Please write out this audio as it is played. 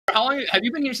how long have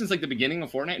you been here since like the beginning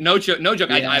of Fortnite? No joke, no joke.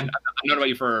 Yeah. I've known about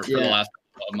you for the last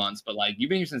couple of months, but like you've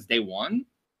been here since day one.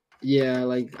 Yeah,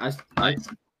 like I've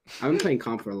been playing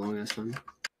comp for a long ass time.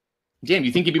 Damn,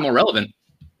 you think you'd be more relevant?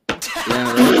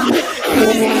 Yeah, right?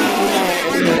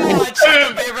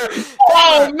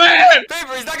 Oh man!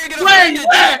 Paper, he's not gonna get a ring to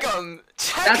check him.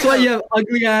 That's why you have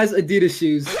ugly ass Adidas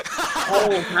shoes. Oh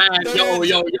man,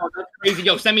 yo, that's crazy.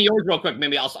 Yo, send me yours real quick.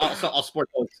 Maybe I'll sport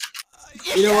those.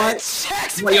 You know what?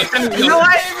 You know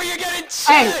what? Paper, you're getting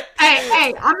checked.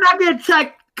 Hey, I'm not gonna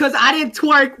check because I didn't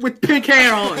twerk with pink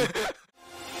hair on.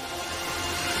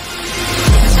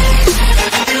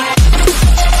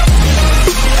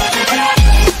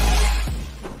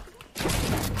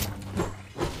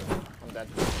 I'm dead.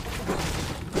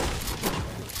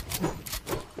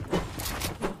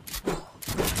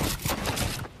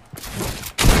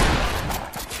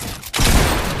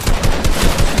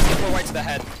 Go right to the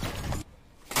head.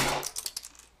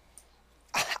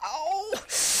 Ow!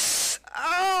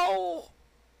 Ow!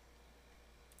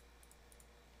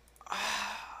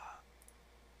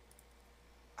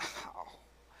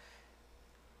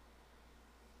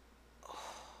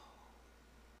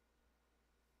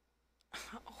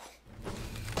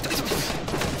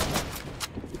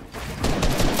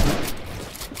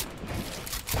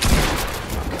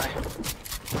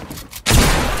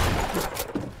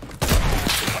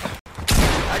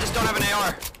 I just don't have an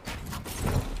AR.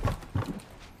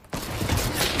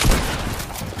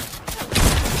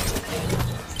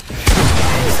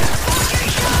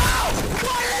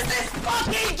 What is this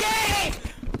fucking game?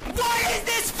 What is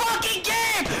this fucking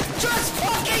game? Just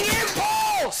fucking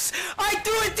impulse! I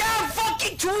threw it down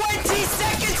fucking 20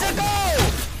 seconds ago!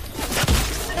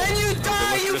 And you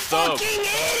die, you fucking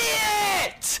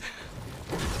idiot!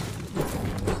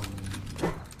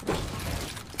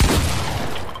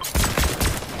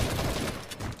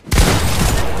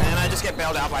 And I just get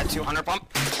bailed out by a 200 pump.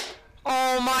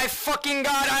 Oh my fucking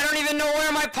god, I don't even know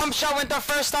where my pump shot went the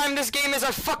first time. This game is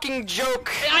a fucking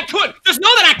joke. I could. Just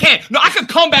know that I can. No, I could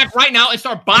come back right now and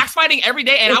start box fighting every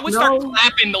day, and I would start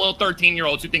clapping the little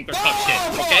 13-year-olds who think they're tough shit.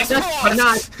 Okay?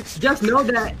 Just know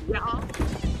that.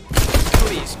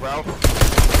 Please, bro.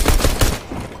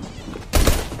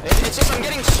 It's just I'm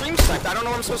getting stream sniped. I don't know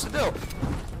what I'm supposed to do.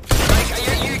 Like,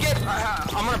 you get...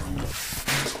 I'm gonna...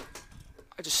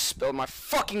 I just spilled my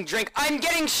fucking drink. I'm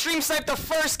getting stream sniped the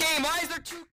first game. Why is there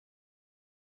two...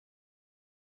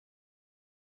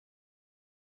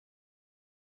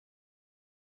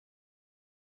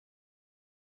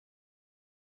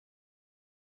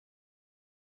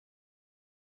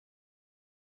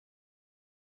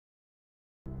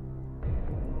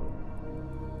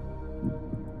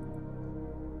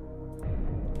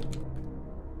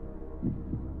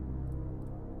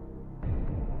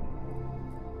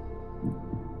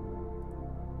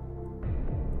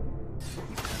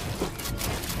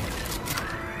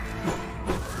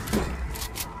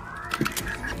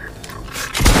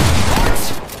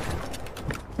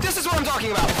 This is what I'm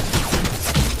talking about.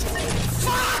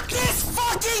 Fuck this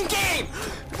fucking game!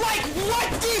 Like,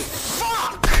 what the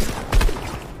fuck?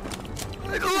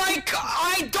 Like,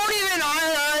 I don't even...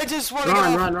 I just want to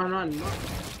Run.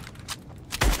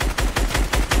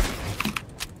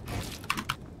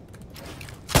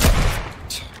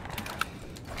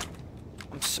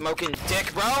 I'm smoking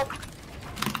dick, bro.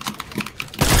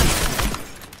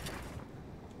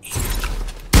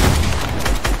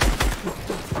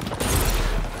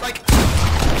 Like...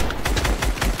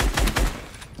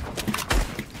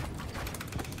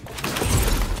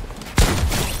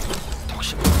 Oh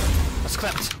shit. That's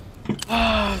clipped.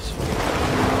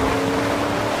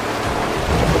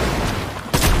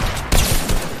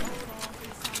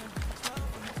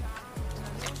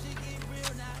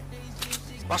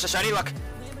 Watch the shiny luck.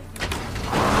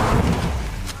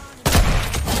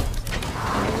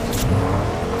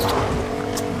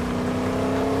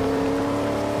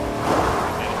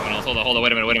 Hold on,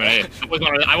 wait a minute. Hey,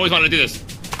 I always wanted to do this.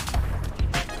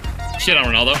 Shit on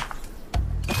Ronaldo.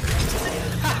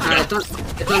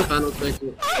 It's on final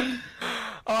thing.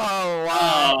 Oh,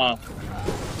 wow.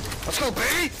 Let's go,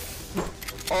 baby!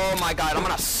 Oh my god, I'm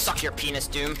gonna suck your penis,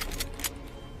 Doom.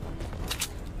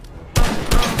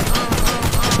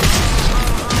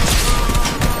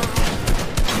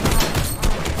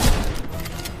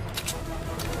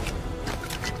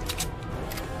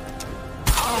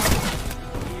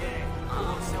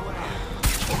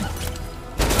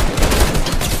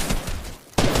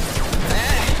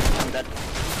 I'm dead.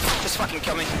 Just fucking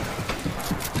kill me.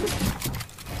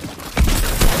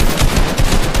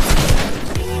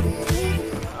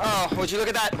 Oh, would you look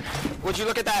at that? Would you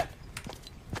look at that?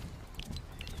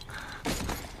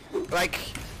 Like,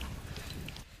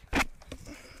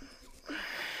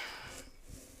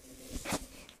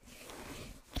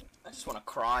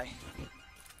 cry.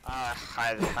 I'm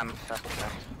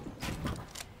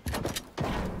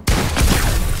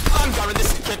done with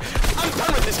this kid. I'm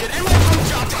done with this kid. And my phone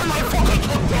dropped. And my fucking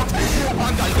phone dropped.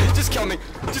 I'm done. Just kill me.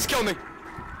 Just kill me.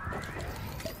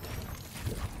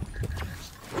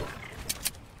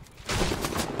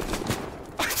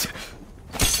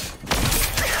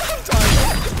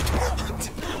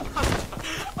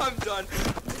 I'm done.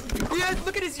 Yeah,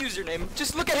 look at his username.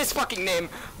 Just look at his fucking name.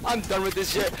 I'm done with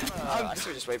this shit. I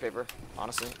should just white paper,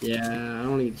 honestly. Yeah, I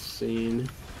don't need scene.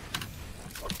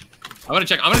 I'm gonna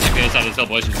check the other side of this hill,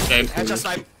 boys. Just to say. Headshot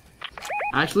snipe.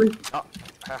 Actually, Oh,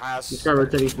 has. let's start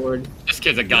rotating forward. This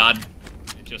kid's a god.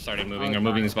 It just started moving, or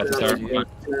moving is about to start. We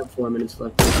have 4 minutes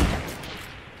left.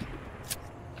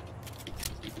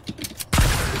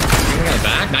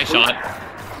 Back, nice shot.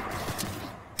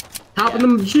 Hop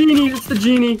in the genie, it's the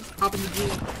genie. Hop in the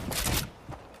genie.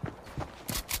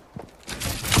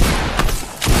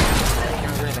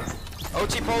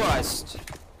 OT polarized.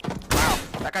 Wow,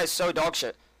 that guy's so dog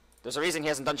shit. There's a reason he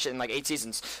hasn't done shit in like 8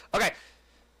 seasons. Okay.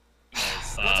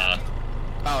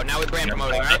 Oh, now with brand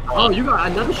promoting, right? Oh, you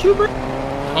got another shooter?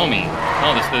 Homie,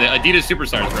 oh, the Adidas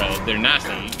Superstars, bro. They're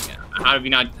nasty. How have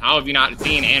you not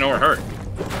seen and or heard?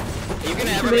 Are you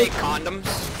gonna ever make condoms?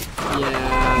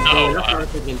 Yeah. No. That's what I was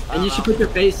thinking. And you should put your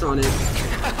face on it.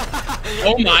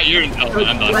 Oh my ears! Oh,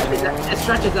 I'm done. It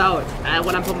stretches out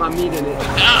when I put my meat in it.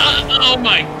 Oh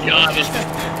my god!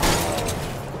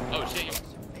 Oh shit!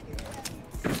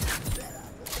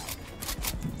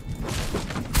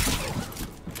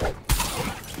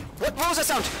 What was that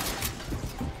sound?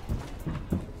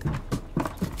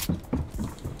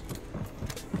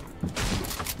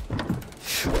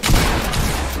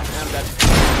 I'm dead.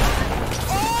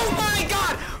 Oh my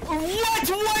god! What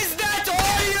was that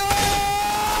audio?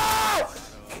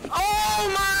 Oh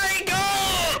my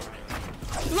god!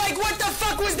 Like what the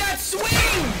fuck was that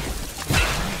swing?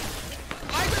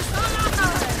 I just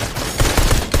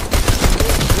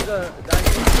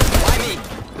Why me?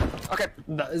 Okay.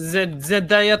 The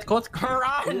diet code.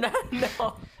 Run!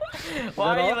 No!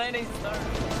 Why are you landing star?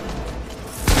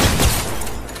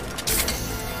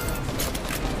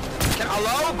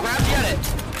 Hello? Grab the edit.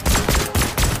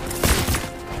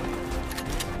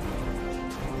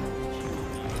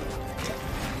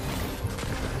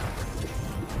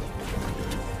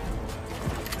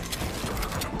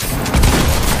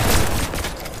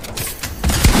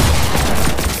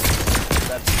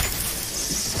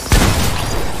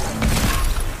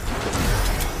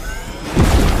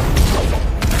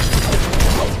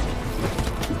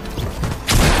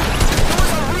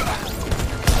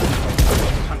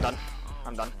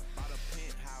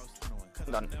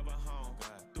 I'm done.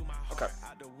 Okay.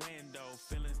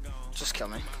 Just kill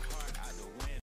me.